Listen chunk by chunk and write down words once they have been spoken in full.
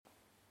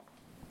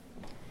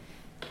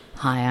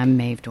Hi, I'm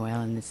Maeve Doyle,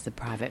 and this is The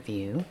Private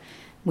View.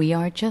 We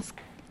are just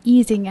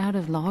easing out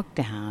of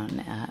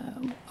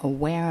lockdown,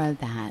 aware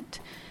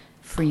that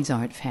Frieze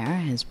Art Fair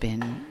has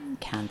been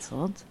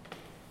cancelled,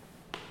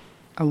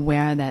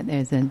 aware that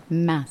there's a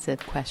massive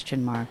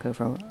question mark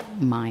over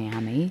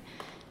Miami.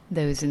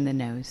 Those in the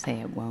know say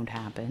it won't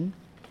happen,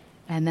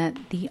 and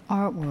that the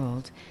art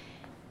world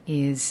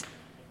is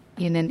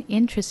in an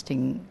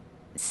interesting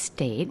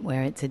state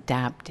where it's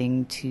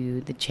adapting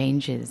to the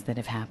changes that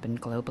have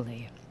happened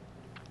globally.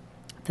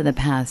 For the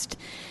past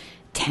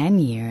 10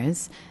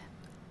 years,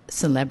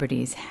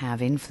 celebrities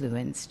have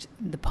influenced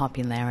the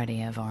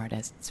popularity of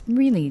artists.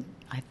 Really,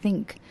 I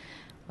think,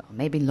 well,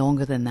 maybe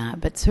longer than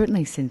that, but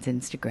certainly since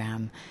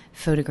Instagram,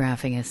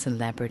 photographing a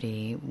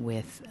celebrity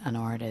with an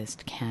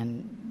artist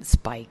can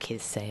spike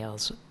his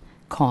sales.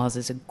 Cause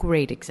is a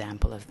great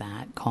example of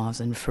that.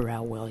 Cause and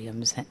Pharrell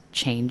Williams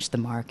changed the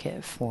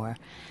market for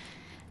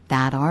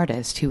that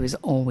artist who was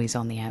always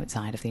on the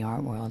outside of the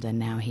art world, and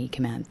now he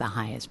commands the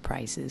highest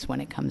prices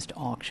when it comes to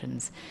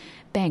auctions.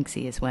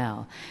 Banksy as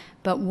well.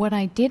 But what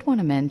I did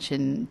want to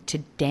mention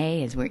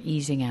today, as we're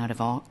easing out of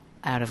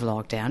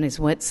lockdown,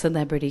 is what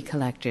celebrity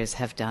collectors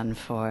have done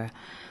for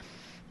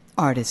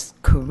artists'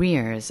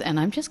 careers. And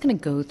I'm just going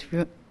to go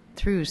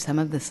through some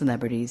of the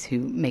celebrities who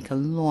make a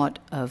lot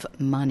of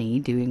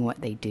money doing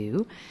what they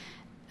do,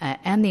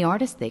 and the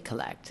artists they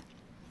collect.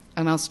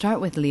 And I'll start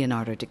with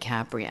Leonardo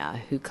DiCaprio,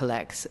 who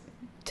collects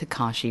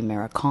Takashi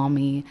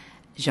Murakami,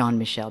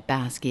 Jean-Michel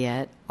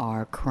Basquiat,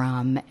 R.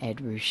 Crumb, Ed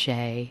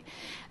Ruscha.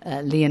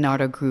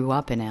 Leonardo grew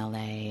up in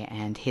L.A.,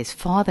 and his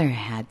father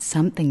had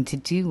something to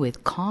do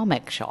with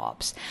comic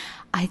shops.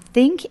 I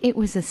think it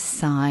was a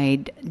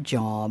side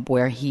job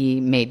where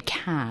he made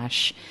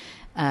cash,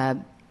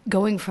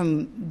 going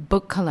from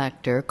book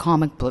collector,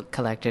 comic book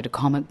collector to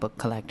comic book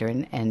collector,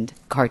 and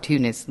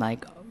cartoonists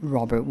like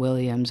Robert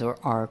Williams or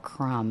R.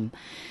 Crumb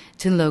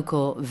to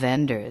local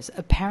vendors.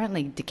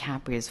 Apparently,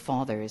 DiCaprio's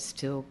father is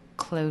still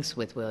close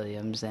with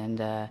Williams, and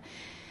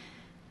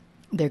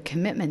their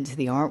commitment to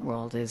the art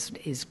world is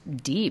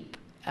deep.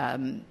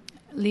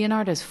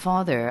 Leonardo's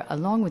father,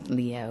 along with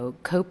Leo,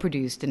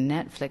 co-produced a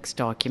Netflix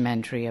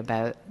documentary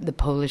about the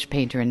Polish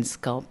painter and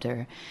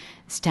sculptor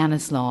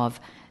Stanislaw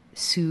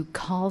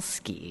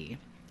Sukalski.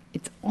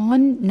 It's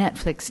on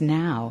Netflix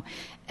now,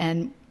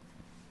 and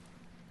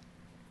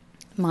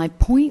my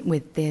point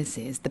with this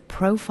is the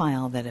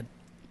profile that a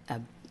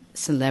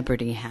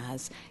celebrity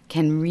has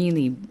can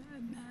really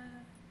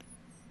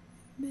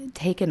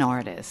take an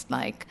artist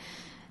like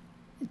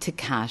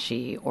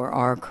Takashi or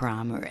R.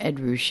 Crumb or Ed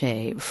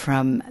Ruscha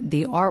from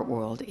the art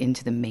world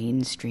into the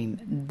mainstream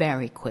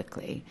very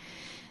quickly.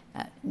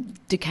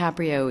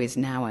 DiCaprio is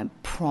now a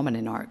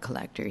prominent art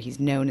collector. He's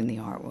known in the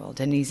art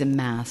world, and he's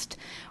amassed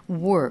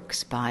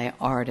works by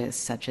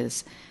artists such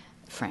as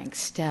Frank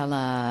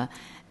Stella.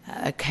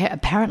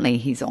 Apparently,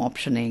 he's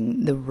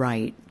optioning the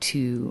right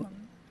to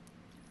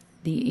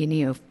the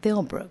Ennio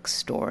Philbrook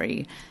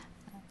story.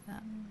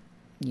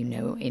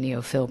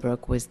 Ennio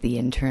Philbrook was the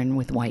intern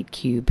with White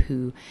Cube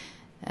who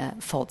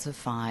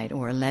falsified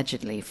or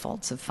allegedly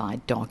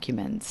falsified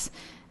documents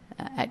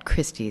at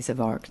Christie's of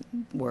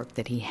artwork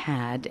that he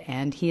had,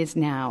 and he is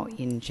now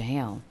in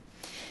jail.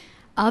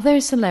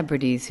 Other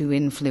celebrities who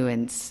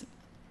influence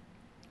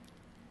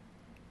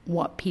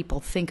what people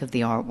think of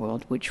the art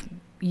world, which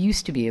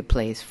used to be a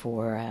place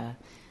for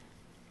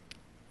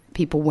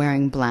people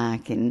wearing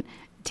black and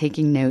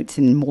taking notes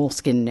in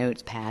moleskin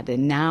notepad,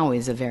 and now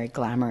is a very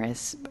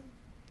glamorous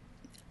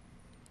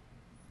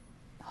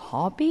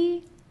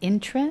hobby,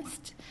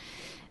 interest.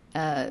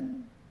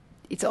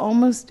 It's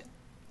almost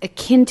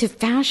akin to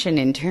fashion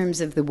in terms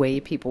of the way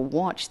people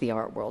watch the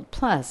art world.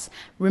 Plus,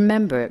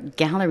 remember,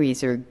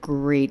 galleries are a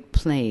great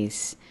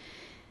place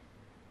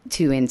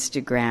to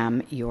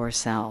Instagram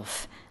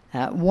yourself.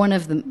 One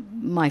of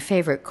my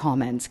favorite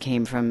comments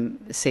came from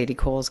Sadie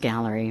Cole's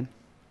gallery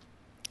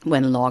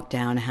when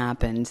lockdown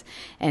happened,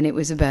 and it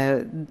was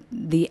about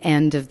the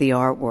end of the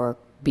artwork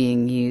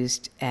being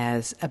used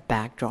as a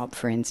backdrop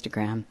for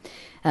Instagram.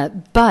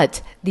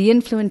 But the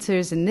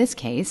influencers in this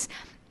case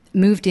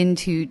moved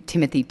into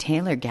Timothy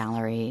Taylor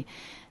Gallery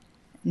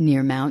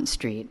near Mount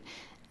Street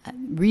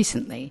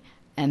recently,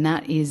 and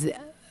that is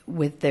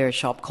with their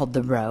shop called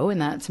The Row,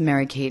 and that's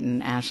Mary-Kate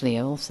and Ashley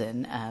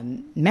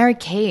Olsen.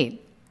 Mary-Kate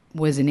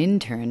was an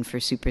intern for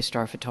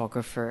superstar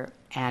photographer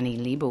Annie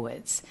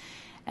Leibovitz,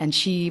 and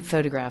she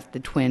photographed the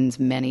twins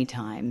many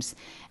times.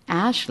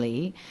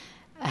 Ashley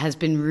has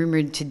been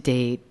rumored to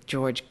date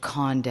George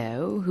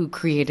Condo, who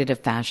created a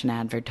fashion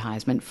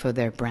advertisement for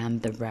their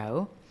brand The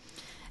Row.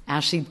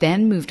 Ashley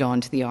then moved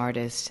on to the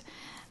artist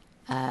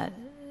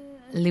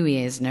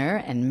Louis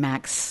Eisner and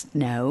Max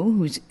Snow,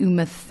 who's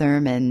Uma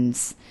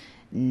Thurman's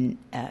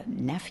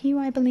nephew,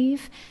 I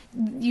believe.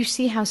 You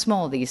see how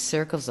small these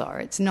circles are.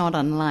 It's not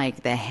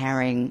unlike the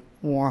Haring,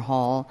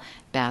 Warhol,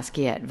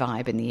 Basquiat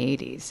vibe in the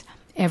 80s.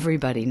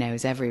 Everybody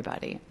knows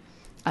everybody.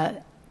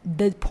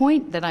 The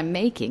point that I'm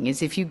making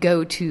is if you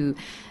go to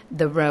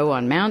The Row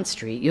on Mount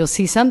Street, you'll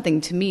see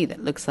something to me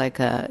that looks like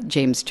a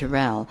James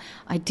Turrell.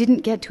 I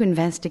didn't get to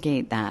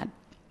investigate that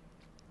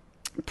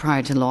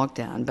prior to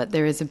lockdown, but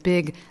there is a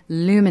big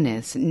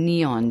luminous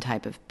neon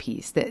type of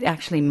piece that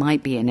actually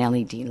might be an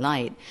LED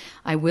light.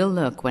 I will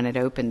look when it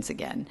opens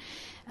again.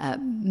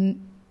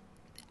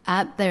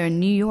 At their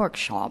New York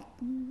shop,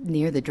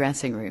 near the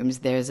dressing rooms,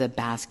 there's a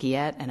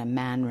Basquiat and a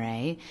Man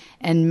Ray,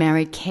 and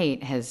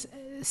Mary-Kate has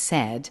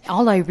said,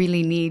 all I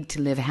really need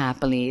to live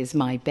happily is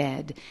my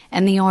bed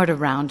and the art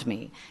around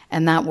me.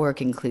 And that work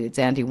includes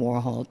Andy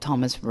Warhol,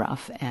 Thomas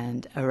Ruff,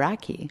 and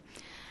Araki.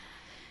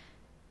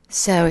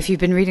 So if you've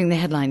been reading the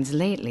headlines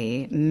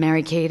lately,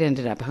 Mary-Kate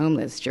ended up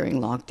homeless during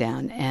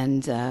lockdown,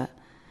 and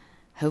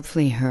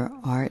hopefully her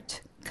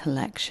art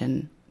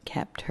collection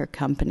kept her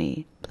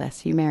company.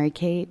 Bless you,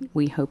 Mary-Kate.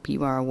 We hope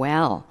you are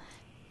well.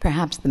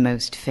 Perhaps the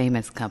most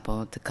famous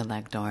couple to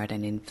collect art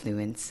and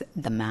influence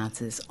the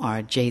masses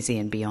are Jay-Z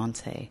and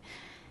Beyonce.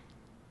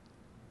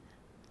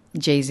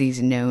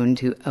 Jay-Z's known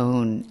to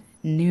own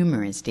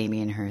numerous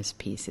Damien Hirst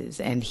pieces,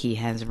 and he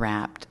has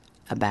rapped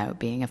about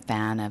being a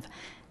fan of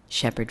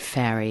Shepard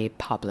Fairey,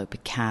 Pablo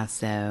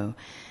Picasso,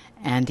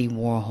 Andy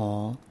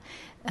Warhol.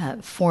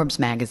 Forbes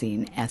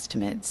magazine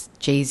estimates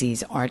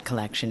Jay-Z's art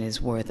collection is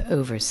worth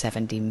over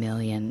 $70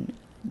 million.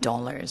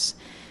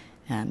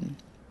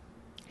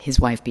 His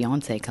wife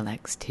Beyonce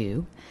collects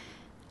too.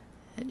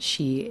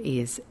 She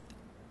is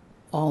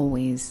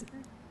always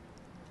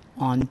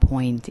on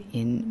point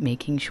in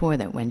making sure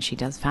that when she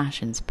does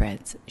fashion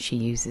spreads, she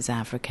uses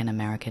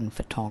African-American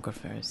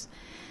photographers.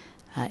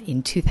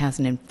 In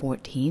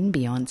 2014,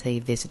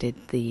 Beyonce visited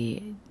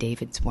the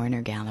David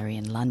Zwirner Gallery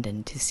in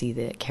London to see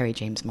the Kerry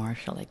James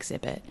Marshall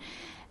exhibit,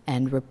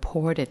 and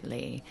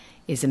reportedly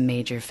is a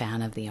major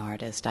fan of the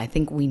artist. I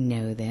think we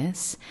know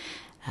this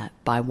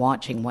by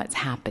watching what's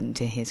happened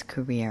to his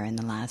career in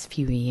the last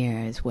few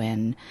years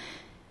when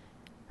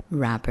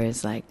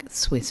rappers like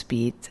Swizz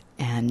Beatz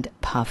and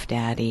Puff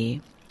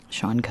Daddy,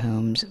 Sean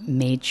Combs,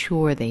 made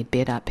sure they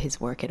bid up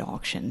his work at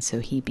auction, so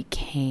he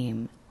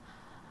became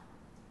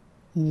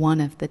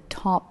one of the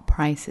top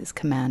prices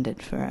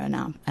commanded for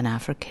an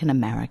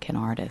African-American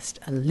artist,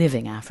 a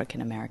living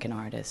African-American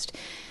artist.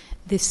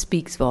 This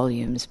speaks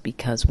volumes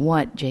because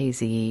what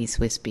Jay-Z,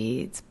 Swizz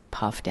Beatz,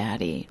 Puff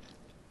Daddy,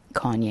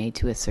 Kanye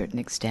to a certain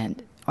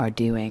extent are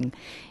doing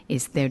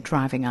is they're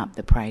driving up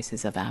the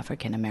prices of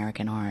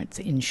African-American arts,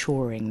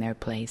 ensuring their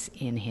place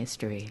in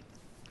history.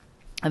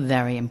 A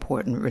very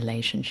important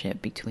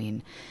relationship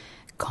between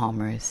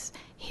commerce,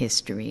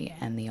 history,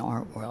 and the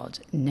art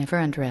world. Never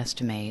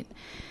underestimate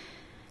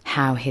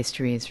how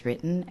history is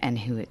written and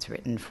who it's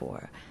written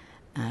for.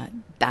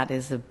 That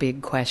is a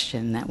big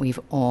question that we've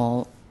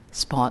all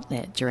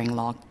spotlit during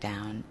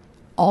lockdown.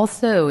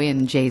 Also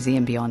in Jay-Z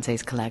and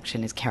Beyonce's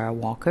collection is Kara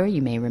Walker.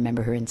 You may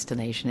remember her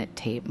installation at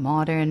Tate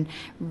Modern.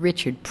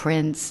 Richard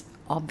Prince,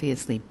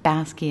 obviously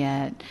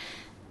Basquiat.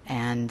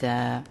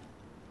 And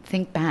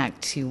think back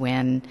to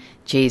when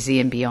Jay-Z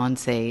and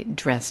Beyonce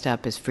dressed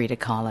up as Frida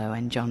Kahlo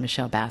and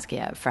Jean-Michel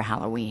Basquiat for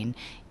Halloween.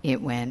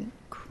 It went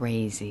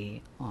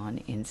crazy on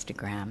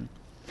Instagram.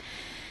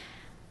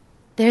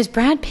 There's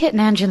Brad Pitt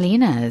and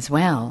Angelina as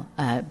well,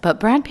 but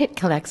Brad Pitt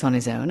collects on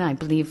his own. I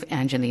believe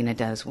Angelina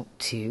does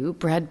too.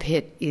 Brad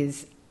Pitt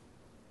is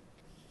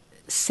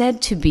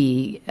said to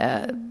be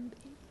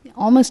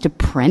almost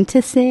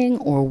apprenticing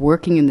or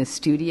working in the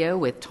studio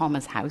with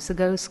Thomas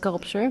Houseago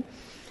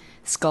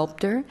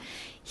sculptor.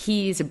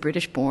 He's a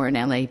British-born,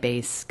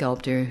 LA-based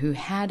sculptor who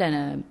had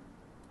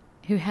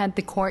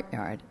the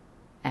courtyard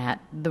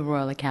at the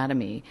Royal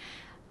Academy.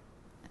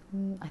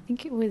 I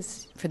think it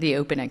was for the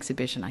open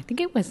exhibition. I think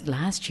it was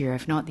last year,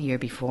 if not the year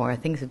before.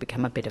 Things have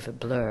become a bit of a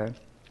blur.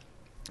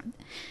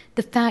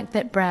 The fact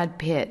that Brad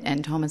Pitt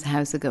and Thomas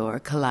Houseago are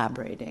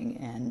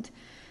collaborating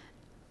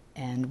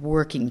and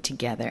working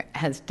together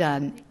has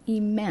done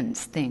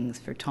immense things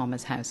for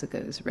Thomas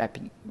Houseago's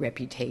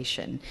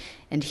reputation.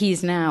 And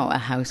he's now a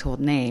household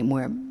name,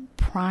 where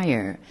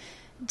prior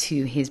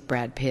to his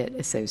Brad Pitt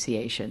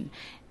association,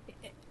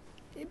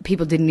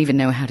 people didn't even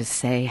know how to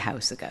say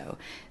Houseago.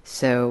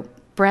 So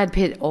Brad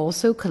Pitt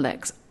also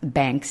collects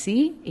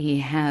Banksy. He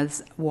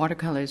has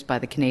watercolors by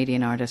the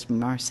Canadian artist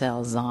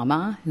Marcel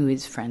Zama, who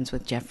is friends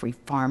with Jeffrey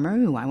Farmer,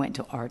 who I went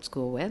to art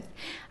school with.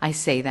 I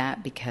say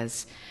that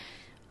because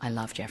I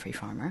love Jeffrey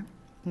Farmer,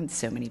 and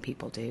so many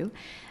people do.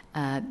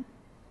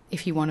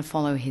 If you want to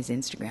follow his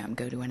Instagram,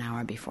 go to An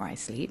Hour Before I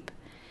Sleep.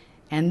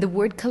 And the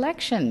word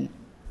collection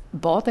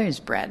bothers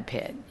Brad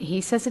Pitt. He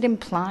says it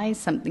implies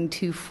something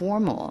too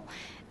formal.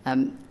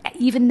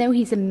 Even though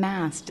he's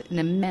amassed an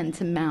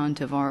immense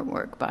amount of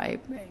artwork by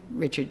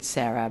Richard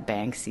Serra,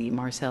 Banksy,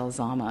 Marcel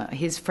Zama,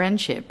 his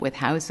friendship with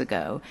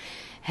Houseago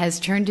has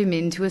turned him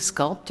into a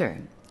sculptor.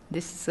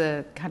 This is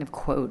a kind of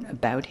quote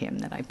about him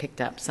that I picked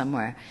up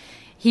somewhere.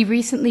 He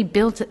recently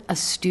built a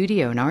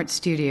studio, an art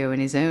studio in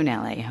his own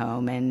LA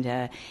home,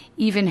 and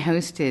even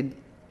hosted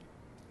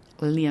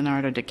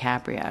Leonardo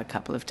DiCaprio a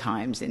couple of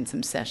times in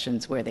some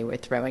sessions where they were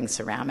throwing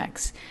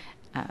ceramics.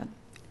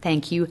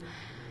 Thank you,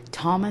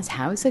 Thomas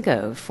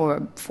Houseago,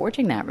 for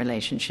forging that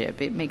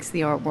relationship. It makes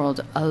the art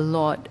world a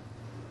lot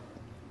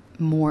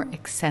more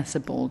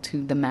accessible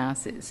to the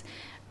masses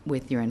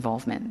with your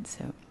involvement.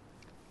 So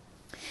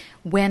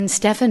When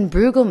Stefan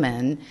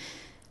Brüggemann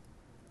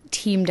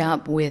teamed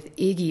up with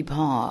Iggy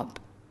Pop,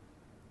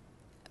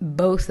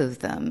 both of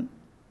them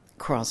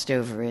crossed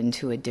over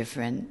into a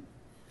different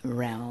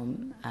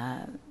realm.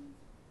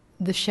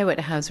 The show at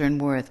Hauser and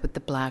Wirth with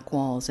the black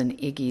walls and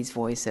Iggy's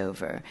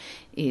voiceover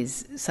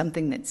is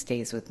something that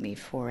stays with me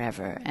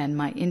forever. And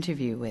my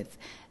interview with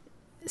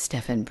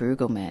Stefan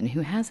Brüggemann,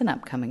 who has an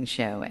upcoming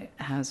show at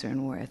Hauser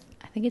and Wirth,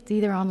 I think it's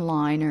either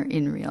online or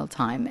in real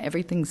time.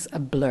 Everything's a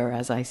blur,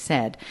 as I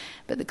said,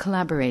 but the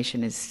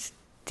collaboration is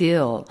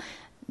still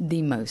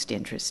the most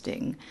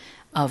interesting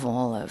of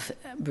all of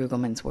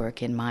Brüggemann's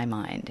work in my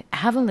mind.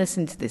 Have a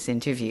listen to this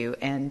interview.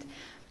 And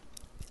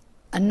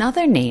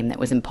another name that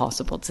was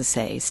impossible to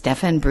say,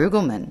 Stefan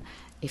Brüggemann.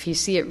 If you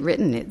see it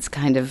written, it's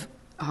kind of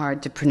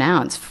hard to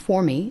pronounce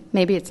for me.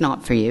 Maybe it's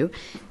not for you.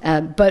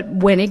 But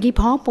when Iggy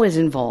Pop was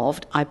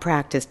involved, I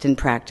practiced and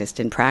practiced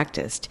and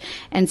practiced.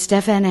 And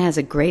Stefan has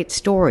a great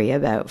story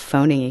about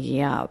phoning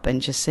Iggy up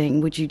and just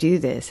saying, would you do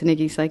this? And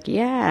Iggy's like,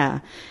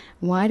 yeah,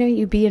 why don't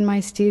you be in my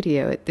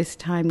studio at this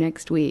time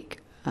next week?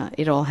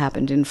 It all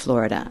happened in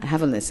Florida.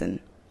 Have a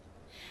listen.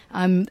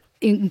 I'm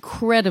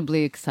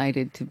incredibly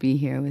excited to be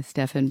here with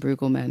Stefan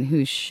Brüggemann,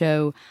 whose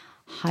show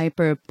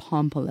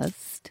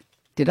Hyperpompulist,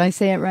 did I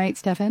say it right,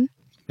 Stefan?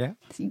 Yeah.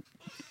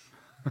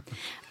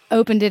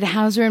 Opened at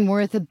Hauser and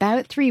Wirth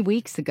about 3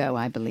 weeks ago,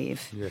 I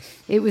believe. Yes.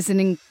 It was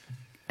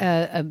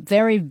a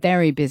very,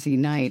 very busy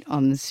night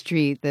on the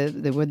street.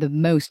 There were the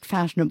most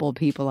fashionable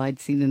people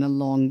I'd seen in a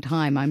long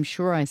time. I'm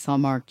sure I saw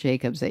Marc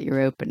Jacobs at your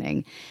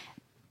opening.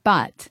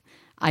 But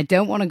I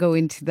don't want to go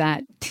into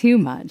that too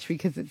much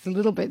because it's a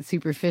little bit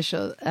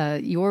superficial.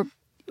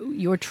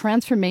 Your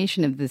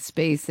transformation of the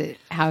space at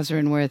Hauser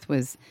and Wirth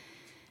was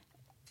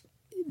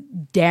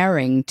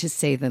daring, to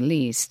say the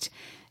least.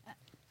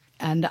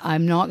 And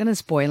I'm not going to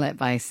spoil it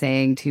by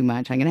saying too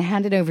much. I'm going to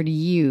hand it over to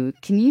you.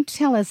 Can you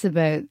tell us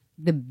about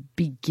the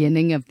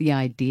beginning of the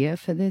idea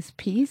for this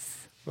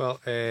piece? Well,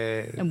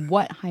 and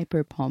what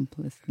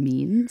Hyperpompulist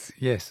means?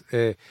 Yes.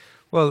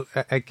 Well,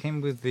 I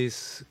came with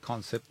this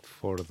concept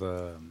for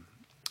the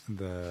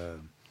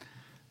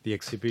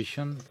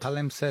exhibition.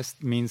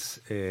 Palimpsest means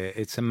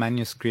it's a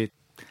manuscript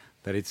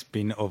that it's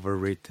been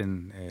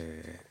overwritten.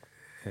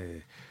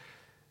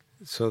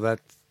 So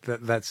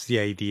that's the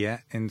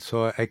idea. And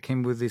so I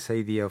came with this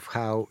idea of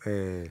how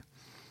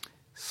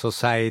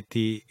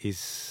society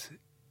is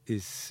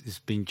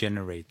being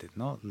generated.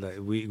 No,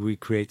 we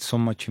create so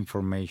much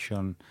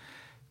information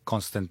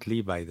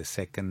constantly by the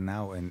second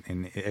now,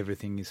 and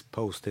everything is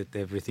posted,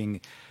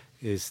 everything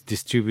is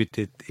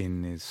distributed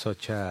in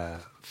such a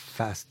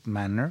fast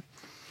manner.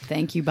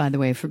 Thank you, by the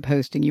way, for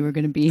posting. You were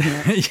going to be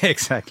here. Yeah,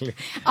 exactly.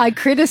 I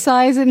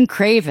criticize and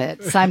crave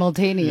it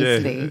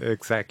simultaneously. Yeah,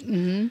 exactly.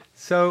 Mm-hmm.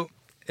 So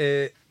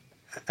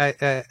I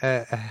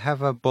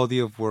have a body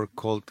of work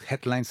called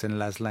Headlines and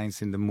Last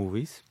Lines in the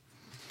Movies,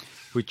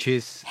 which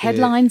is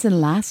Headlines and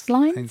Last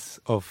Lines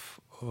of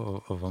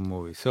a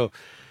movie. So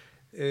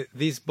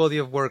this body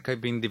of work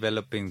I've been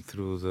developing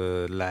through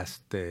the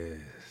last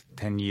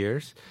 10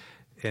 years,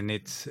 and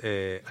it's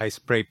I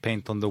spray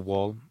paint on the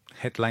wall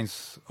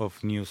headlines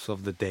of news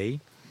of the day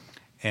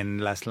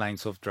and last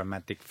lines of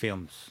dramatic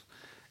films,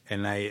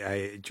 and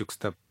I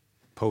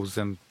juxtapose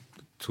them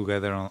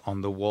together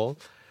on the wall.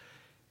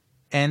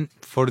 And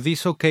for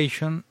this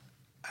occasion,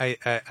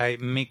 I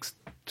mixed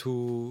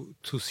two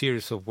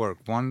series of work.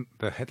 One,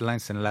 the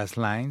headlines and last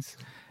lines,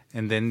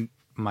 and then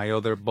my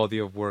other body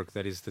of work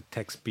that is the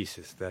text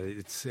pieces. That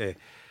it's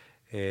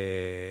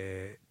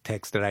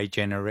text that I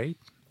generate.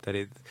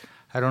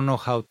 I don't know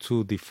how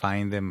to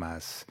define them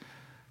as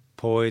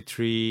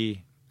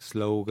poetry,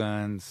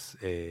 slogans,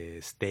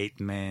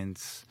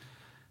 statements.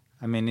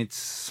 I mean, it's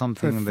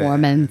something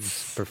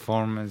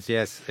performance.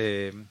 Yes.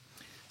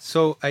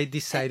 So I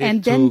decided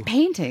and then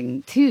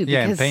painting too,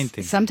 because and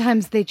painting.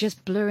 Sometimes they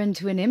just blur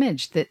into an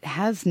image that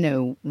has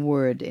no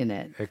word in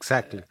it.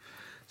 Exactly.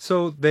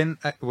 So then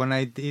when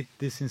I did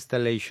this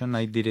installation,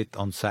 I did it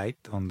on site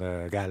on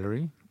the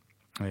gallery.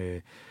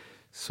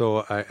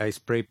 So I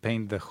spray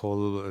paint the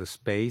whole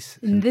space.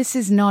 And this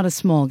is not a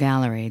small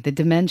gallery. The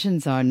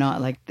dimensions are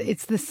not like,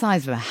 it's the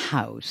size of a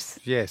house.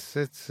 Yes,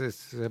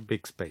 it's a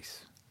big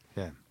space.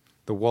 Yeah.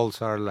 The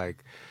walls are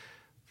like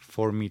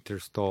 4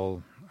 meters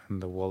tall,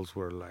 and the walls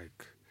were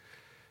like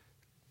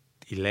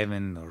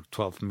 11 or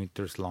 12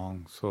 meters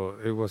long. So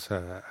it was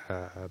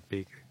a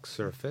big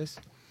surface.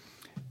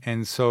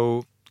 And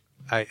so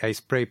I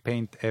spray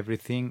paint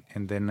everything,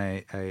 and then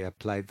I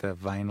applied the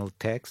vinyl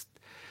text,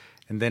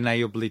 and then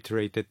I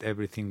obliterated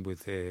everything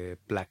with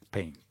black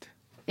paint.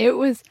 It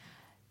was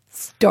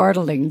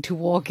startling to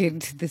walk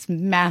into this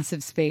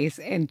massive space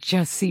and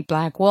just see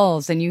black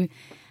walls. And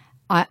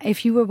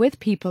if you were with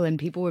people and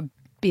people were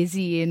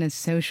busy in a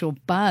social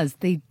buzz,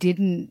 they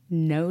didn't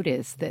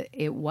notice that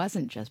it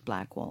wasn't just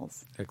black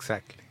walls.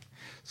 Exactly.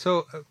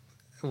 So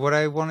what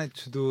I wanted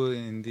to do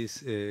in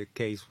this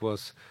case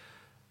was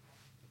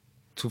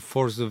to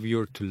force the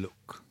viewer to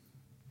look.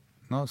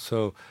 No,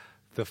 so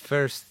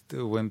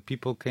when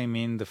people came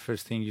in, the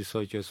first thing you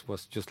saw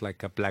was just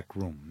like a black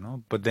room,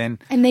 no? But then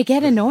And they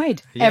get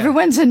annoyed. Yeah.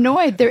 Everyone's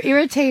annoyed. They're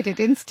irritated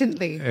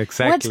instantly.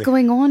 Exactly. What's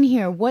going on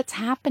here? What's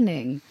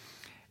happening?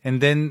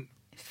 and then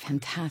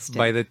Fantastic.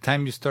 by the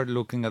time you start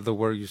looking at the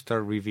work, you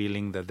start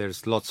revealing that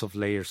there's lots of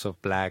layers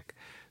of black.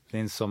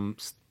 Then some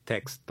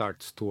text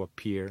starts to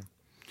appear,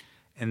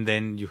 and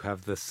then you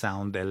have the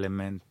sound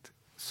element.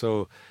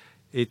 So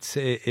it's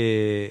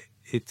a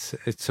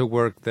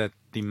work that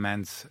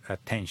demands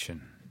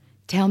attention.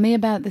 Tell me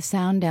about the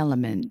sound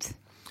element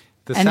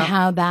and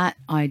how that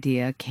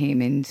idea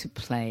came into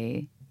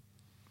play.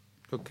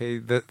 Okay,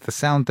 the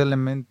sound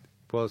element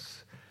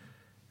was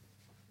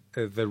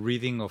the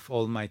reading of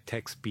all my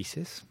text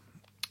pieces,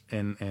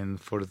 and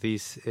for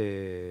this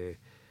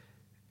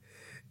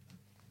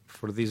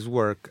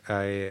work,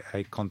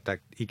 I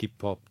contact Iggy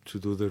Pop to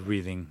do the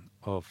reading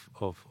of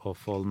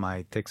all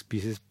my text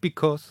pieces,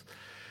 because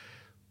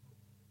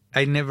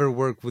I never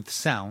work with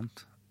sound,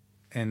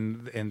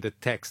 and the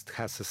text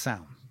has a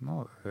sound.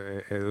 No,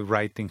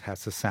 writing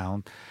has a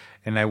sound,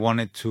 and I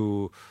wanted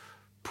to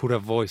put a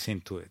voice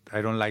into it.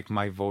 I don't like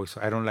my voice.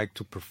 I don't like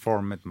to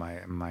perform it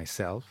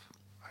myself.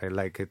 I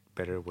like it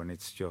better when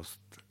it's just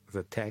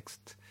the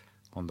text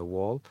on the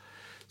wall.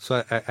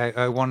 So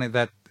I wanted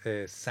that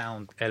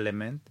sound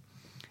element,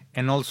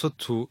 and also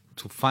to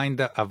find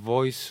a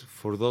voice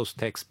for those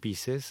text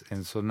pieces.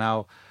 And so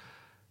now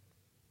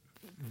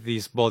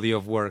this body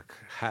of work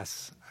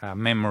has a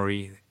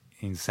memory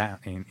in sound,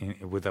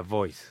 with a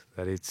voice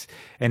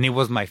and it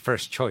was my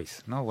first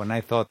choice. No, when I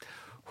thought,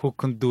 who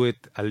can do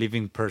it, a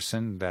living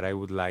person that I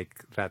would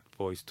like that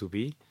voice to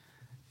be,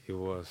 it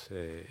was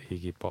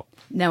Iggy Pop.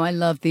 Now, I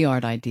love the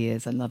art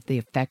ideas. I love the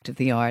effect of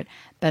the art,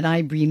 but I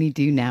really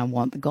do now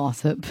want the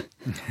gossip.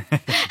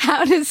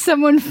 How does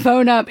someone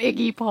phone up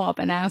Iggy Pop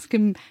and ask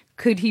him,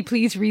 could he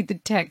please read the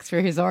text for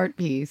his art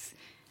piece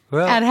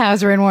at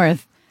Hauser and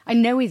Wirth? I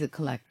know he's a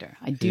collector.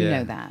 I do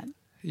know that.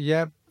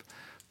 Yeah,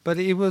 but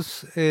it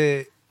was...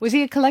 was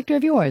he a collector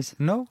of yours?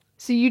 No.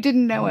 So you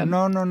didn't know him?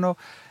 No.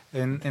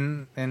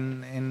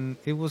 And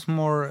it was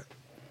more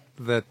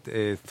that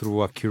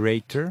through a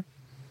curator,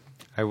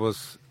 I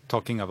was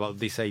talking about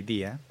this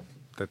idea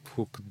that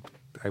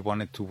I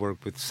wanted to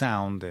work with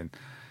sound, and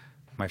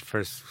my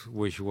first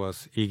wish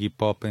was Iggy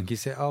Pop, and he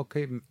said,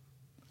 okay,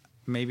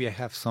 maybe I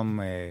have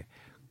some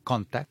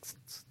contacts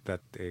that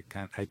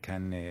I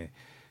can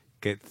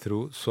get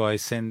through. So I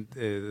sent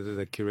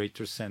the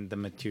curator sent the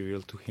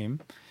material to him,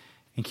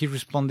 and he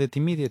responded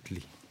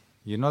immediately.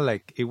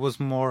 Like it was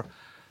more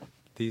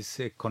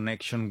this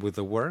connection with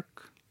the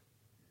work,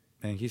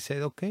 and he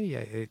said, okay,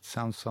 it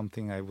sounds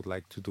something I would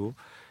like to do,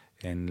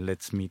 and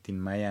let's meet in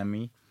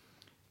Miami,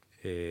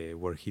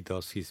 where he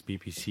does his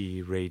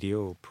BBC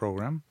radio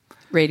program.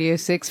 Radio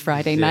 6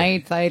 Friday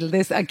nights.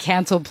 I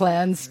cancel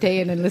plans,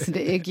 stay in and listen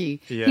to Iggy.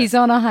 Yeah. He's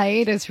on a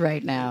hiatus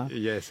right now.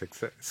 Yes,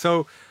 exactly.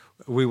 So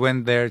we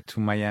went there to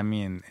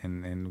Miami,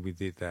 and we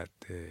did that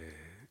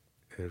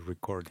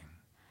recording.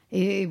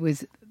 It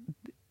was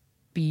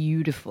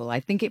beautiful. I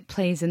think it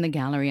plays in the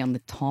gallery on the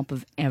top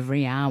of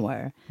every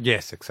hour.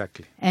 Yes,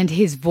 exactly. And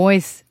his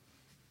voice,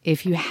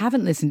 if you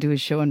haven't listened to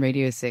his show on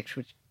Radio 6,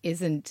 which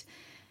isn't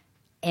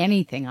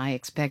anything I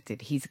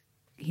expected,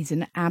 he's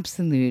an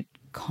absolute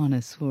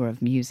connoisseur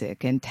of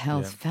music and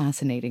tells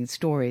fascinating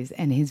stories.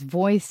 And his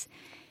voice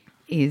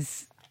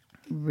is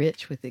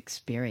rich with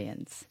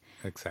experience.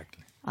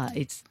 Exactly.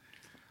 It's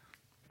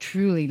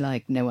truly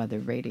like no other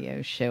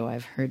radio show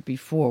I've heard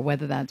before,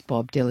 whether that's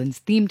Bob Dylan's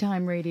Theme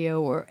Time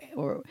Radio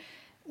or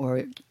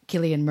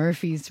Cillian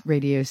Murphy's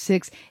Radio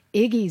 6.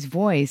 Iggy's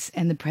voice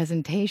and the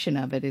presentation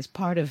of it is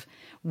part of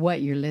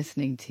what you're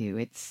listening to.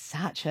 It's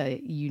such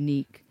a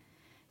unique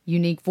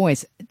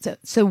voice.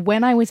 So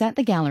when I was at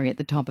the gallery at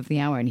the top of the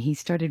hour and he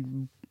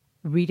started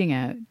reading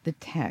out the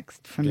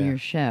text from your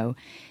show,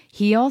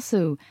 he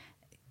also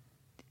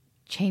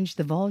changed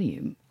the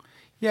volume.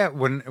 Yeah,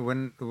 when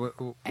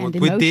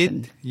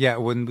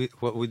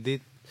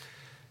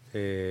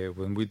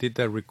we did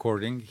that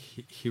recording,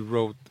 he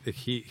read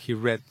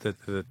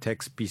the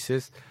text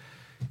pieces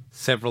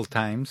several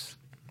times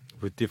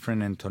with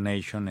different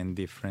intonation and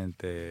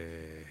different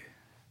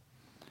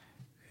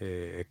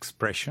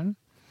expression.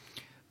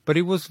 But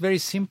it was very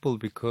simple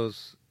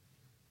because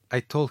I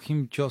told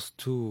him just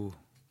to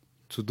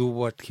do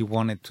what he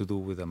wanted to do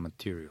with the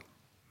material.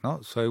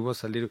 No, so it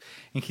was a little,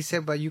 and he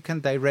said, "But you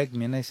can direct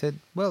me." And I said,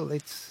 "Well,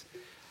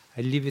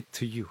 I leave it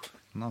to you."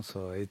 No,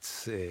 so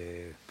it's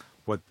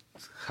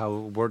how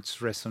words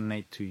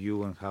resonate to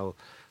you and how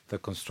the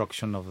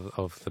construction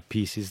of the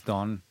piece is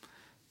done.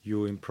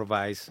 You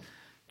improvise,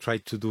 try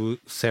to do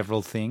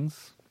several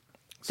things.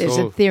 There's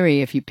a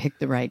theory: if you pick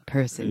the right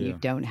person, you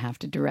don't have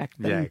to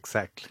direct them. Yeah,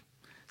 exactly.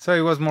 So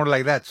it was more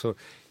like that. So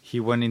he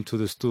went into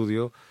the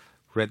studio,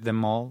 read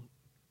them all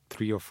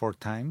 3 or 4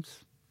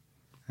 times.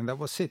 And that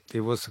was it.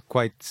 It was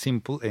quite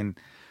simple. And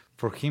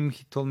for him,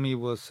 he told me it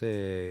was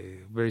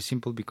very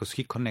simple because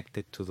he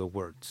connected to the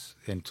words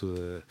and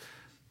to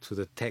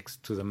the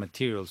text, to the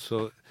material.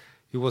 So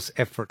it was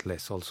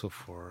effortless also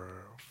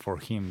for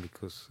him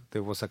because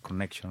there was a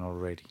connection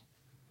already.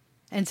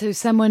 And so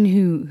someone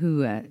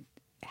who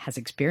has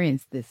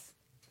experienced this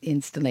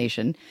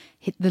installation,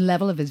 the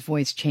level of his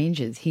voice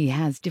changes. He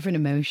has different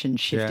emotions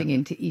shifting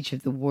into each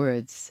of the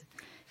words.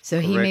 So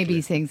he may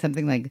be saying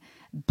something like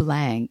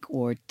blank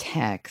or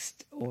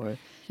text or...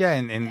 Yeah,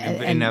 and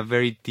in a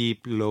very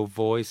deep, low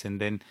voice. And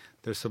then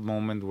there's a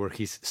moment where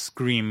he's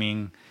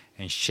screaming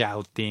and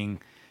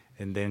shouting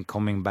and then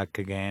coming back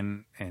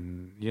again.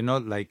 And,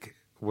 like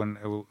when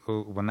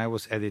I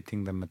was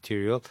editing the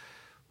material,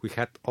 we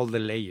had all the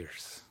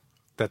layers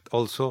that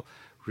also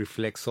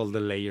reflects all the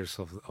layers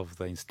of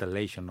the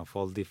installation of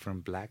all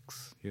different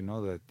blacks,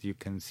 that you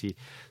can see.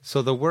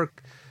 So the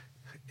work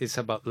is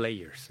about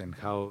layers and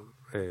how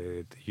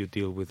you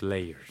deal with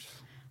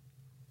layers.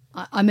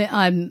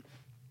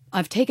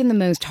 I've taken the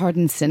most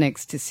hardened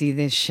cynics to see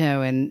this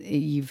show, and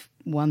you've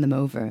won them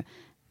over.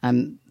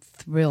 I'm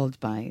thrilled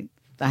by.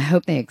 I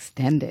hope they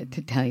extend it,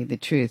 to tell you the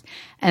truth.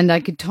 And I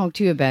could talk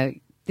to you about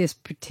this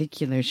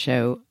particular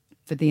show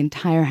for the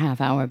entire half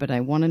hour, but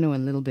I want to know a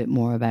little bit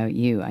more about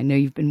you. I know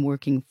you've been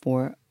working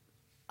for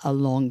a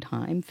long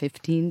time,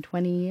 15,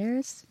 20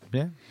 years.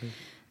 Yeah.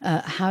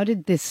 How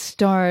did this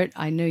start?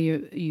 I know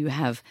you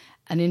have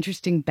an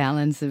interesting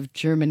balance of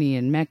Germany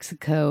and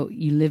Mexico.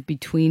 You live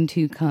between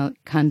two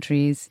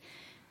countries.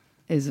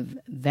 Is a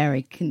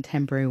very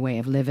contemporary way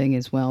of living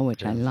as well,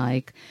 which I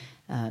like.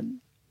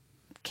 Can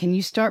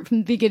you start from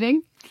the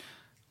beginning?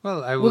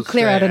 Well, we'll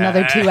clear out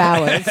another 2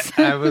 hours.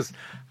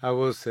 I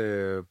was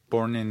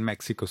born in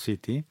Mexico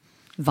City.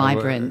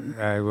 Vibrant.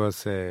 I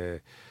was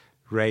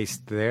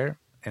raised there,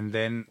 and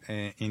then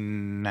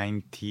in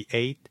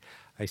 '98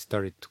 I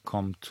started to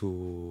come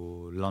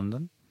to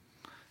London,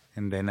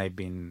 and then I've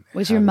been.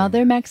 Was your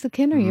mother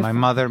Mexican, or my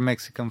mother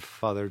Mexican,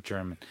 father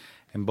German,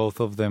 and both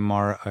of them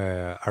are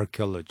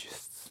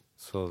archaeologists.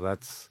 So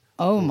that's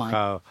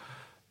how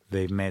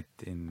they met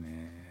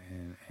in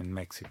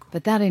Mexico.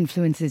 But that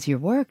influences your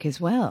work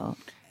as well.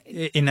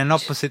 In an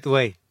opposite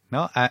way.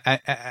 No,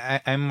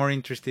 I'm more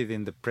interested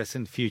in the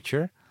present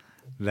future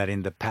than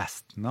in the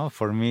past. No,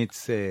 for me,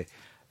 it's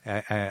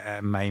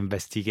my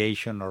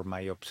investigation or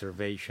my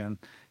observation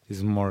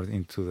is more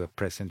into the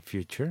present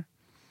future.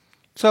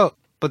 So,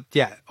 but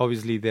yeah,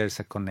 obviously there's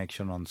a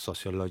connection on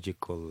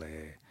sociological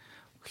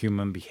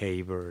human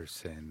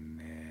behaviors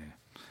and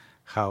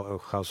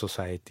how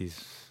society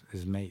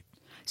is made.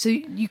 So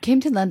you came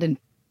to London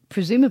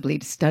presumably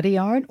to study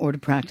art or to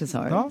practice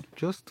art? No,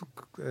 just to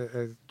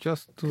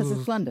because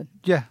it's London.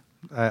 Yeah,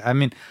 I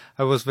mean,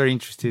 I was very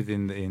interested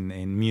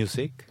in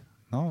music.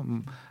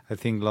 No, I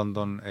think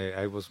London.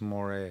 I was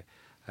more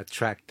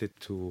attracted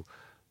to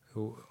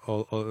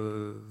all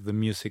the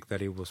music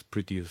that it was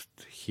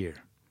produced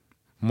here,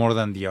 more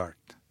than the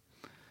art.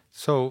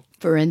 So,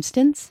 for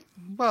instance,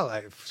 well,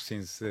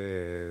 since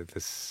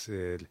this.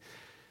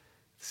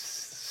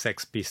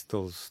 Sex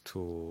Pistols to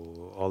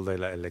all the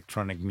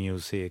electronic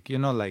music,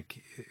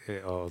 like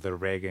the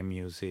reggae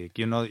music.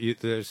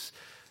 There's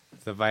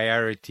the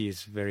variety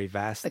is very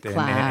vast. The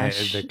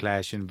Clash. The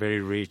Clash, and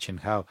very rich in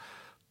how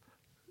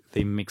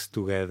they mix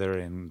together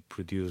and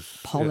produce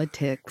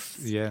politics.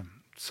 Yeah.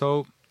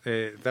 So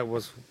that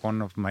was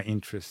one of my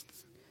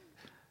interests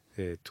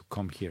to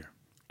come here.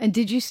 And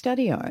did you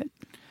study art?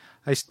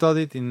 I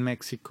studied in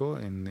Mexico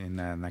in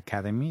an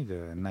academy,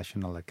 the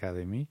National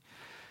Academy,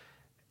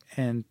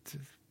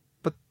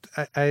 but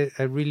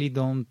I really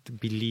don't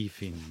believe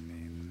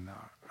in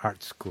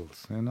art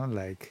schools.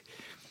 Like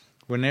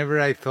whenever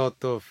I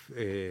thought of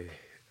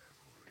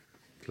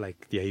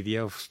like the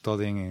idea of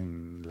studying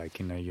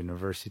in a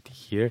university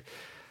here,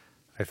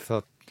 I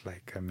thought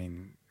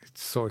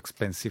it's so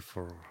expensive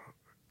for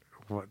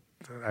what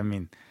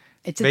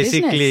It's a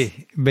business.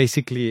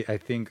 Basically, I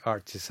think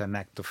art is an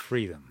act of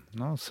freedom.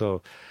 No,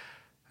 so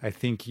I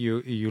think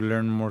you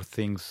learn more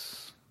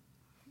things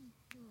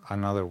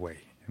another way.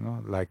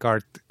 Like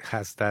art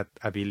has that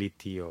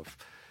ability of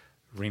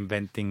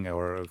reinventing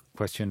or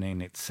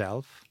questioning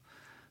itself,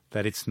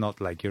 that it's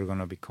not like you're going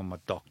to become a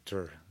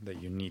doctor,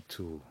 that you need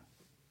to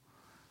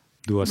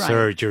do a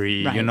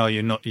surgery.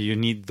 Right. You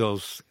need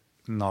those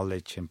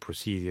knowledge and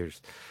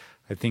procedures.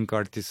 I think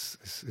art is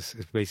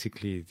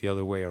basically the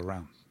other way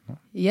around. No?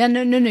 Yeah,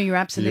 no, you're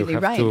absolutely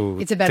right.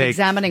 It's about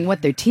examining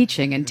what they're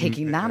teaching and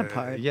taking that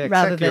apart,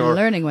 rather than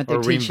learning what they're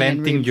teaching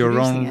and reinventing your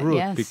own route.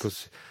 Yes.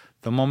 Because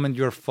the moment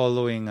you're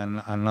following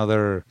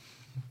another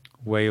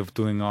way of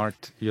doing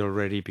art, you're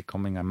already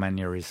becoming a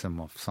mannerism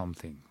of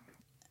something.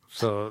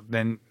 So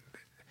then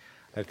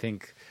I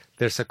think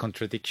there's a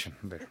contradiction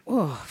there.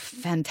 Oh,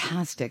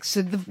 fantastic.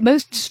 So the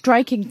most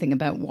striking thing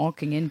about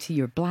walking into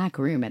your black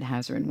room at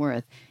Hauser &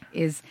 Wirth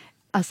is,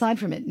 aside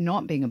from it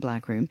not being a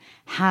black room,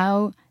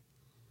 how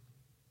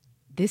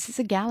this is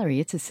a gallery.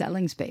 It's a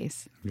selling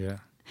space. Yeah.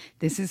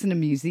 This isn't a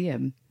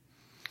museum.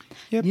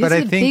 Yeah, this but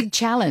is a big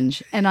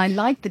challenge, and I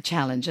like the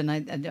challenge, and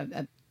I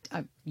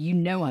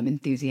I'm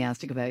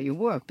enthusiastic about your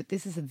work, but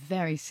this is a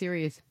very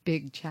serious,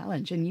 big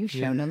challenge, and you've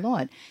shown a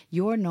lot.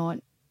 You're not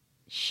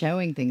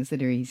showing things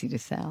that are easy to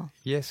sell.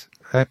 Yes,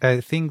 I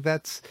think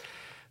that's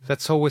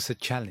that's always a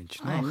challenge.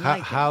 No? I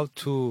like how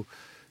to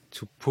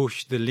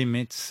push the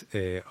limits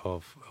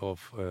of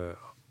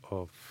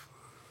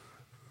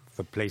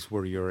the place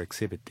where you're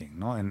exhibiting,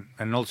 no,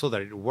 and also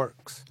that it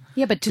works.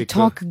 Yeah, but to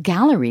talk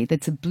gallery,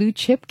 that's a blue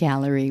chip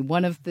gallery,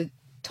 one of the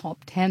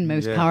top 10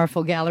 most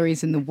powerful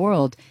galleries in the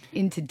world,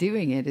 into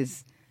doing it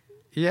is...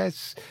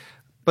 Yes,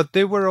 but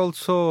they were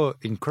also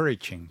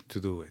encouraging to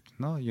do it,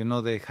 no? You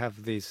know, they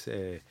have this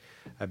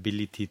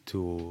ability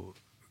to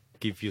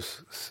give you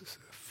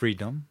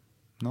freedom,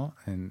 no?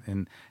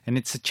 And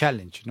it's a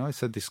challenge, no?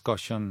 It's a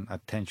discussion, a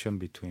tension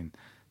between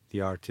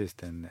the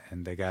artist and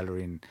the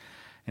gallery,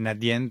 and at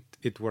the end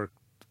it worked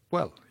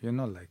well, you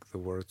know, like the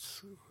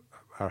works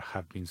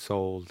have been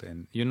sold,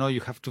 and you know, you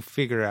have to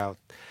figure out.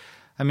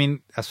 I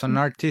mean, as an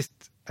artist,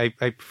 I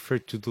prefer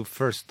to do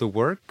first the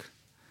work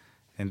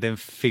and then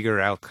figure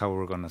out how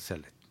we're going to sell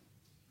it.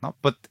 No,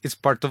 but it's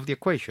part of the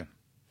equation.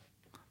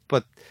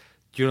 But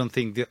you don't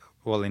think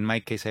well, in my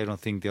case, I don't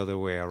think the other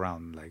way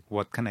around. Like,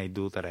 what can I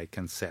do that I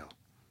can sell?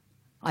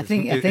 I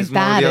think that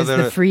is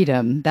the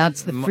freedom.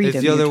 That's the freedom.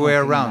 It's the other way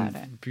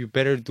around. You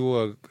better do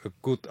a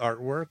good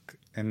artwork,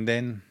 and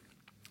then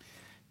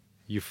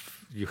you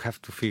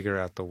have to figure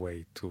out a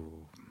way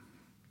to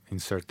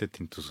insert it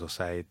into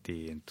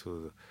society,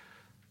 into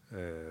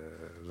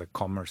the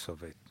commerce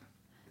of it.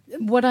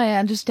 What I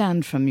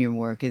understand from your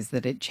work is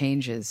that it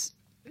changes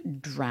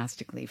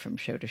drastically from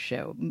show to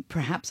show.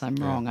 Perhaps I'm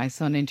wrong. I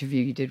saw an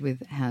interview you did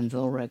with Hans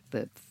Ulrich,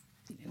 the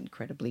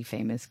incredibly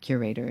famous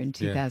curator, in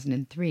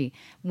 2003.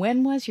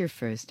 When was your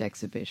first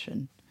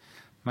exhibition?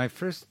 My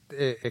first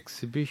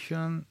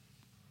exhibition,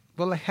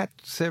 well, I had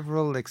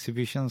several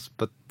exhibitions,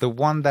 but the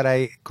one that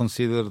I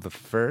consider the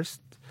first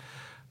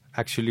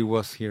actually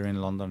was here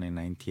in London in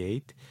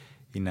 '98,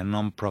 in a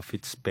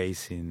non-profit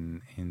space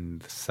in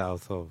the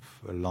south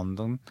of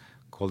London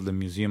called the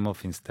Museum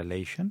of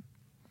Installation.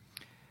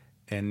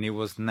 And it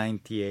was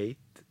 '98,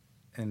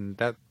 and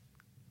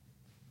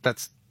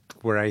that's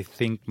where I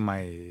think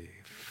my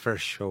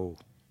first show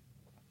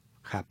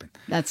happened.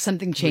 That's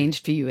something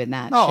changed for you in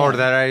that show? Or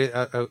that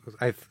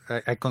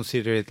I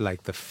consider it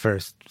like the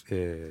first,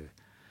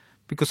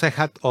 because I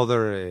had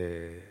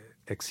other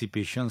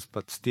exhibitions,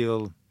 but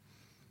still,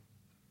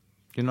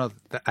 you know,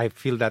 I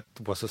feel that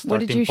was a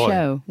starting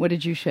point. What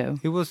did you show?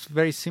 It was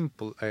very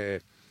simple.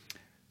 The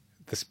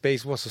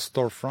space was a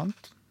storefront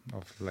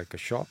of like a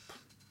shop,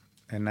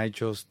 and I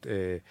just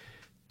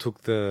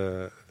took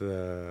the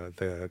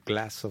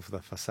glass of the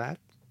facade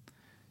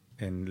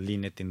and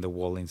leaned it in the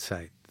wall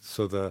inside.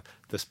 So the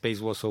space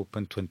was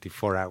open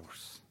 24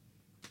 hours.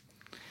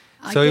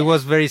 It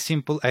was very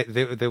simple.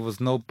 There was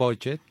no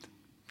budget.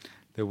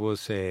 There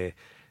was it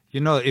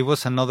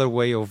was another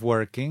way of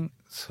working.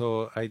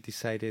 So I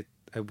decided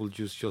I will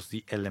use just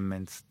the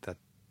elements that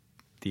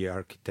the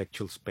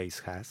architectural space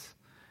has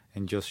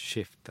and just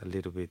shift a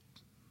little bit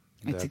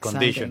the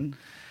condition.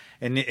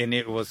 And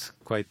it was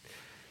quite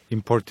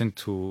important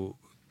to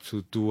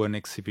do an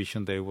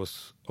exhibition that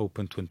was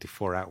open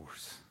 24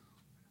 hours.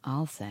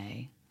 I'll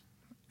say.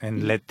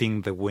 And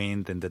letting the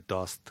wind and the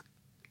dust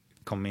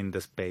come in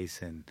the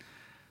space. And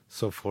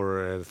so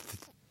for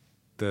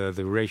the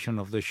duration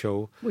of the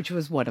show... Which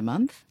was what, a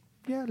month?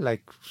 Yeah,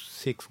 like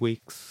 6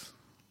 weeks.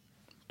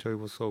 So it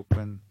was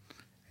open.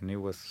 And it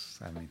was,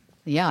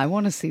 Yeah, I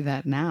want to see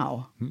that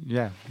now.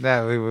 Yeah,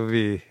 it would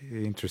be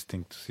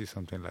interesting to see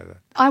something like that.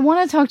 I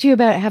want to talk to you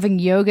about having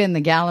yoga in the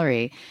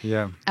gallery.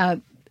 Yeah.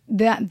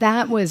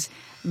 That was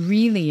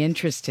really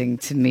interesting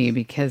to me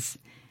because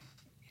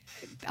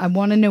I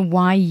want to know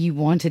why you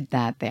wanted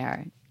that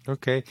there.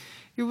 Okay.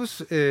 It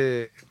was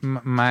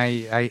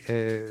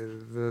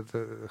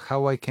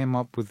how I came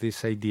up with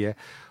this idea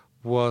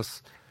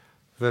was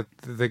that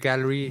the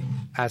gallery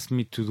asked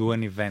me to do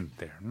an event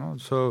there. No,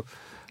 so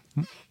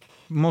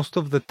most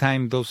of the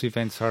time those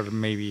events are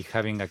maybe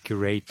having a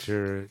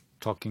curator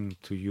talking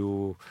to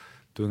you,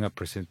 doing a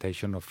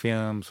presentation of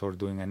films or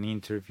doing an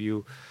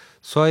interview.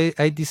 So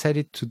I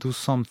decided to do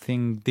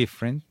something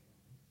different,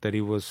 that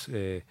it was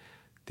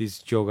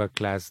this yoga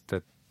class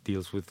that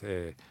deals with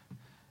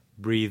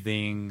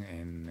breathing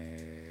and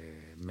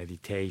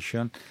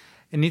meditation.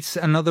 And it's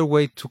another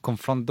way to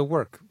confront the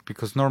work,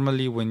 because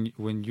normally when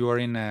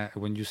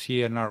you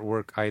see an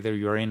artwork, either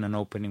you are in an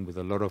opening with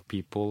a lot of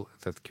people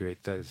that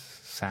create a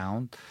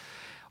sound,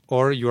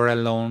 or you are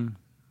alone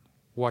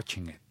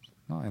watching it,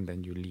 no? And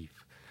then you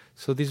leave.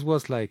 So this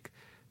was like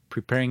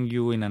preparing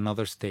you in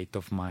another state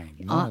of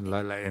mind, no?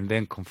 And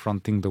then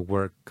confronting the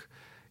work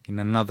in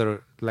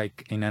another,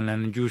 like in an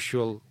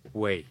unusual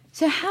way.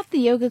 So have the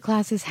yoga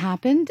classes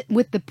happened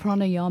with the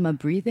pranayama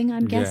breathing,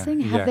 I'm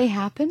guessing? Have they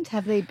happened?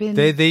 Have they been...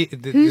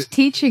 Who's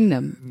teaching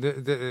them?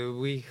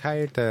 We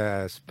hired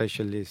a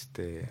specialist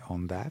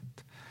on that.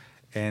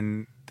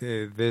 And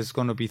there's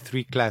going to be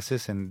 3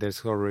 classes, and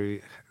there's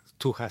already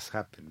 2 has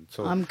happened.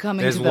 So I'm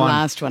coming to the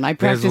last one. I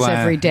practice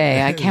every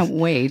day. I can't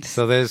wait.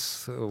 So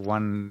there's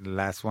one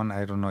last one.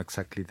 I don't know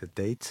exactly the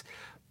dates,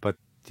 but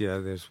yeah,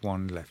 there's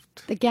one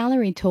left. The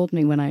gallery told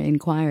me when I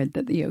inquired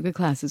that the yoga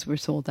classes were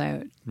sold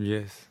out.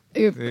 Yes.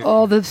 If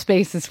all the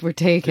spaces were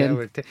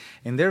taken.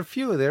 And they're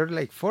few. They're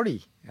like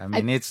 40. I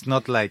mean, it's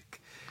not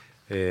like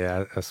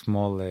a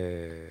small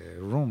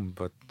room,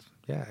 but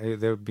yeah,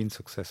 they've been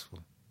successful.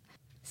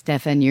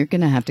 Stefan, you're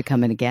going to have to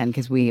come in again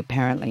because we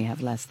apparently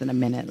have less than a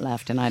minute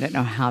left, and I don't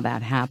know how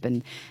that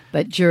happened.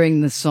 But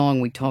during the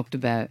song, we talked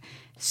about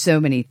so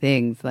many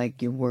things,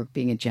 like your work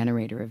being a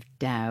generator of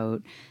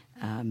doubt,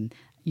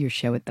 your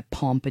show at the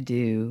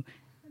Pompidou,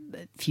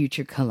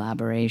 future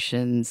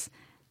collaborations.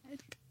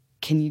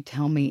 Can you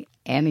tell me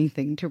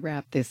anything to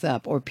wrap this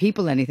up, or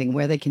people anything,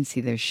 where they can see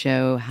their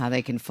show, how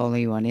they can follow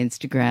you on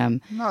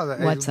Instagram? No,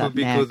 what's it up would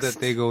be next? good that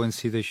they go and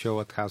see the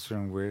show at Hauser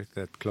and Wirth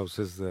that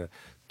closes the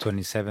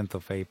 27th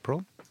of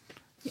April.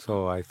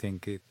 So I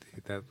think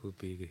that would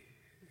be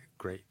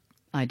great.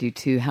 I do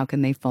too. How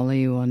can they follow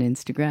you on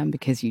Instagram?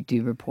 Because you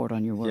do report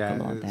on your work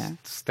a lot there.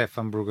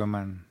 Stefan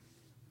Brüggemann.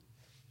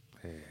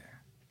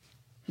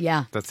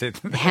 Yeah. That's it.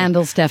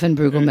 Handle Stefan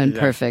Brüggemann,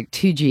 perfect.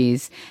 2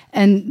 Gs.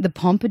 And the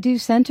Pompidou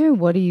Center,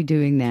 what are you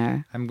doing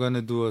there? I'm going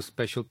to do a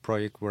special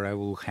project where I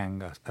will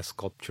hang a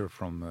sculpture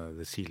from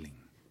the ceiling.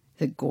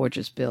 The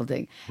gorgeous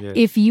building. Yes.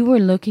 If you were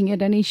looking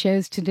at any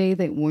shows today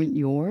that weren't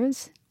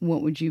yours,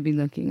 what would you be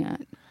looking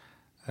at?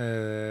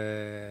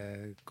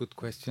 Good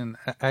question.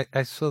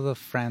 I saw the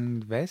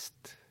Fran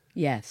West.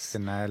 Yes.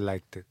 And I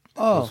liked it.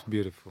 Oh. It was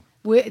beautiful.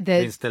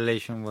 The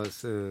installation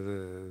was,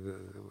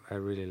 I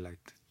really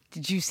liked it.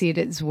 Did you see it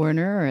at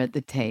Zwerner or at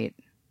the Tate?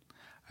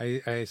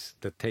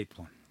 The Tate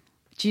one.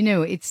 Do you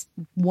know, it's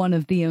one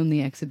of the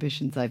only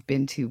exhibitions I've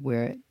been to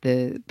where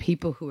the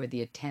people who are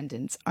the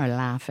attendants are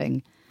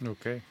laughing.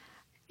 Okay.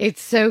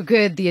 It's so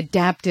good, the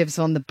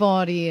adaptives on the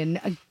body,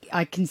 and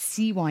I can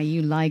see why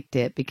you liked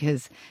it,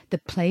 because the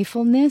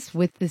playfulness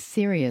with the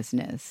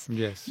seriousness,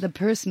 yes, the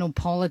personal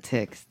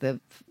politics, the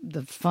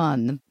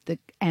fun, the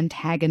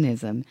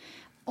antagonism,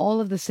 all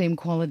of the same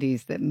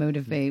qualities that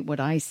motivate what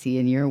I see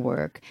in your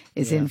work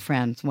is in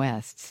Franz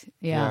West.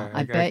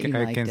 I bet you liked it.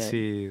 I can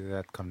see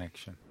that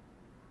connection.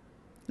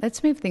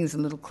 Let's move things a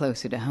little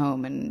closer to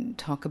home and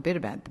talk a bit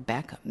about the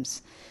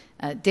Beckhams.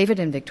 David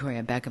and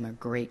Victoria Beckham are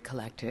great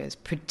collectors,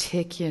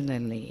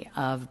 particularly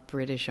of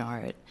British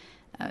art.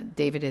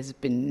 David has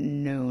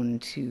been known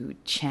to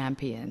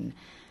champion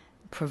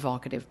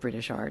provocative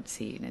British art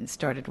scene and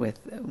started with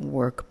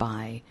work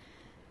by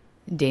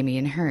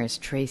Damien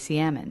Hirst, Tracey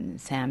Emin,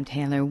 Sam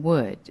Taylor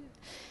Wood.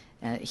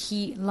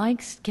 He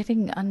likes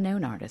getting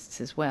unknown artists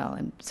as well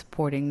and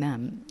supporting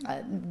them.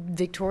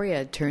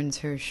 Victoria turns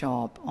her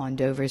shop on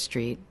Dover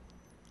Street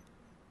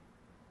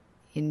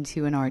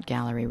into an art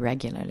gallery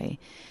regularly.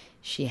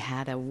 She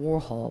had a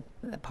Warhol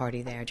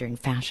party there during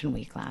Fashion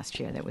Week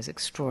last year that was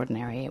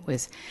extraordinary. It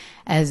was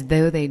as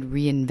though they'd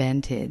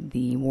reinvented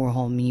the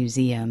Warhol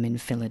Museum in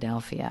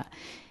Philadelphia.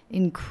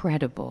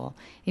 Incredible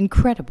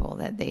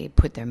that they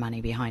put their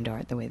money behind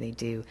art the way they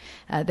do.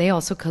 They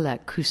also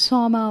collect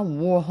Kusama,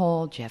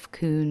 Warhol, Jeff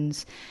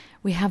Koons.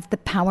 We have the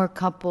power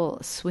couple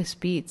Swiss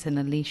Beats and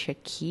Alicia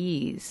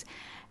Keys,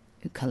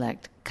 who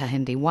collect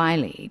Kehinde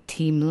Wiley,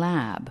 Team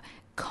Lab,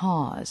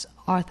 KAWS,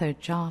 Arthur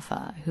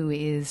Jaffa, who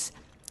is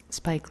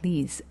Spike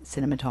Lee's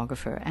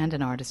cinematographer and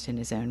an artist in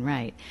his own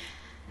right.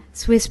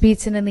 Swiss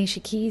Beats and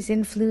Alicia Keys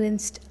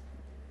influenced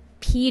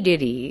P.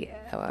 Diddy,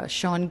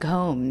 Sean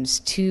Combs,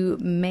 to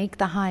make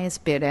the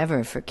highest bid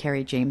ever for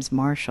Kerry James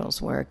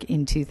Marshall's work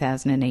in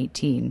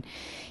 2018.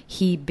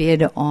 He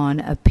bid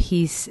on a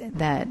piece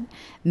that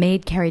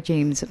made Kerry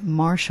James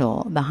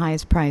Marshall the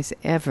highest price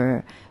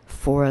ever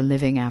for a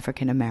living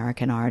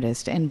African-American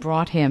artist and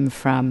brought him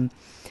from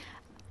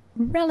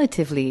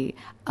relatively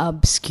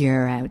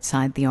obscure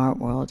outside the art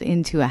world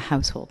into a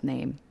household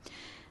name.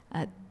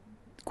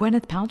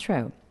 Gwyneth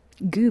Paltrow,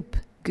 Goop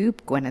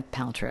Gwyneth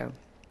Paltrow,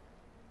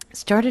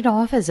 started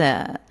off as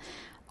a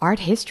art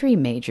history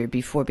major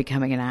before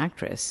becoming an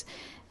actress.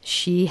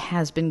 She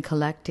has been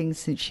collecting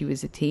since she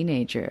was a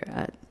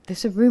teenager.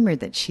 There's a rumor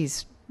that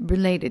she's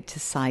related to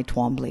Cy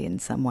Twombly in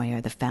some way, or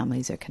the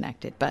families are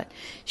connected, but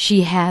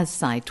she has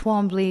Cy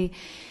Twombly,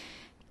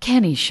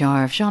 Kenny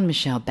Scharf,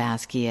 Jean-Michel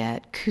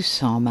Basquiat,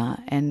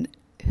 Kusama, and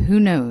who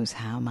knows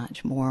how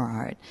much more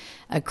art.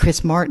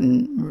 Chris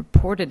Martin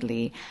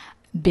reportedly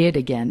bid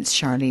against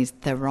Charlize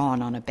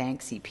Theron on a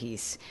Banksy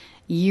piece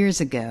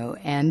years ago,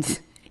 and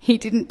he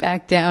didn't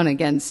back down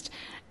against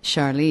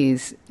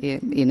Charlize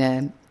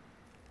in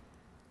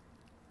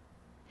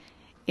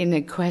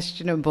a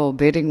questionable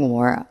bidding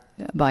war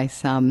by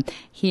some.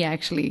 He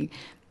actually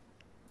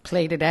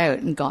played it out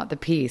and got the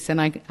piece,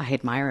 and I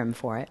admire him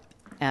for it.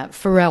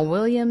 Pharrell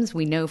Williams,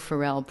 we know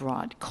Pharrell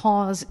brought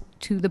KAWS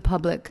to the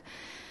public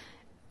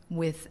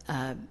with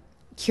a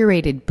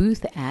curated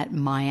booth at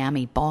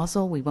Miami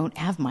Basel. We won't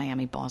have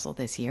Miami Basel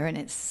this year, and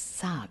it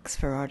sucks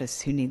for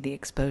artists who need the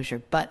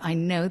exposure. But I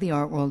know the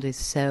art world is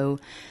so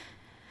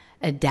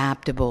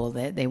adaptable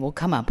that they will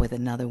come up with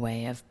another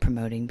way of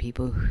promoting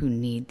people who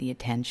need the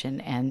attention.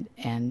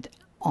 And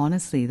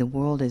honestly, the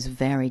world is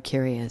very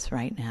curious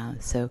right now.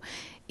 So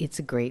it's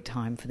a great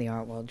time for the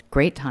art world,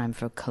 great time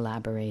for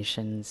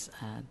collaborations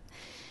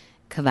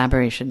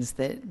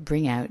that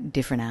bring out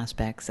different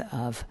aspects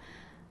of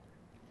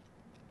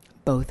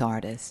both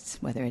artists,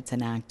 whether it's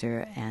an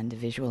actor and a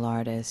visual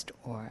artist,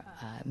 or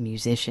a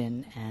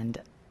musician and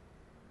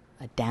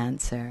a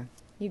dancer.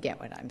 You get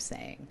what I'm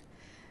saying.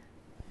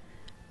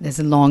 There's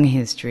a long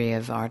history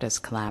of artists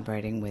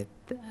collaborating with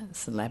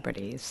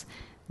celebrities,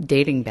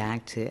 dating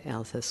back to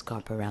Elsa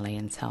Schiaparelli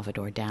and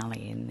Salvador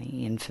Dali in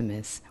the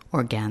infamous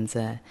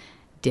organza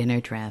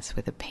dinner dress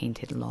with a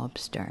painted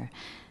lobster.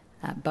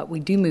 But we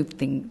do move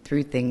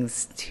through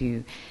things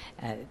to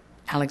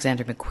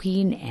Alexander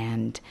McQueen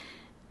and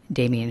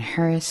Damien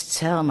Hirst,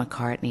 Sarah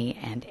McCartney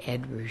and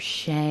Ed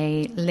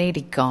Ruscha,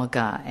 Lady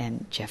Gaga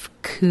and Jeff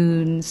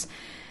Koons,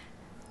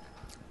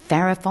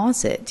 Farrah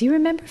Fawcett. Do you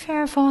remember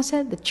Farrah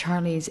Fawcett, the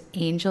Charlie's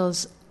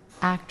Angels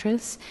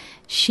actress?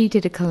 She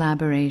did a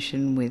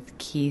collaboration with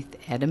Keith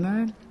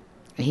Edemer.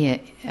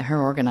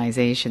 Her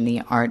organization,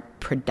 the Art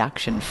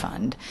Production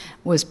Fund,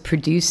 was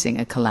producing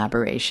a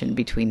collaboration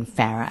between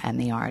Farrah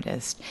and the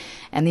artist.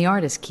 And the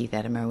artist, Keith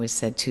Edemer, was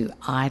said to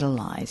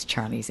idolize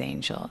Charlie's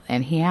Angel,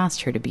 and he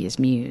asked her to be his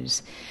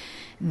muse.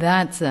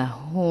 That's a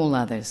whole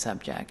other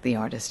subject, the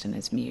artist and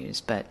his muse.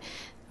 But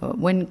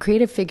when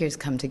creative figures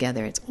come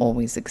together, it's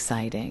always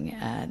exciting.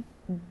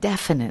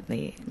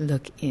 Definitely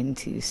look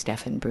into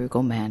Stefan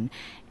Brüggemann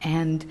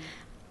and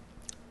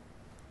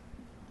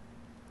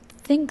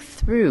think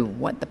through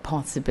what the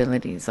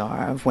possibilities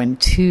are of when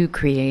two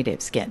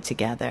creatives get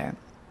together,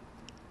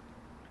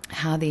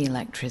 how the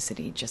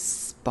electricity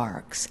just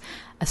sparks,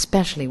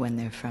 especially when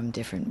they're from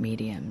different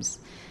mediums.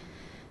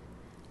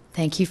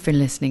 Thank you for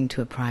listening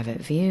to A Private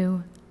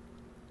View.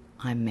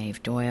 I'm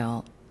Maeve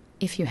Doyle.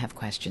 If you have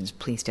questions,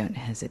 please don't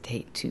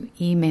hesitate to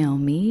email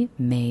me,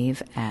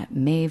 Maeve at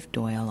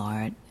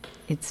maevedoyleart.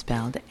 It's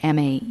spelled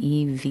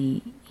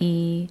Maeve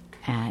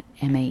at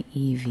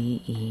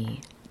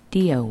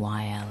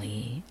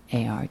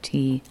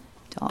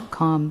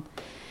maevedoyleart.com.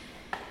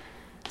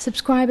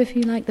 Subscribe if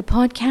you like the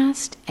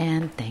podcast,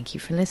 and thank you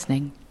for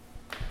listening.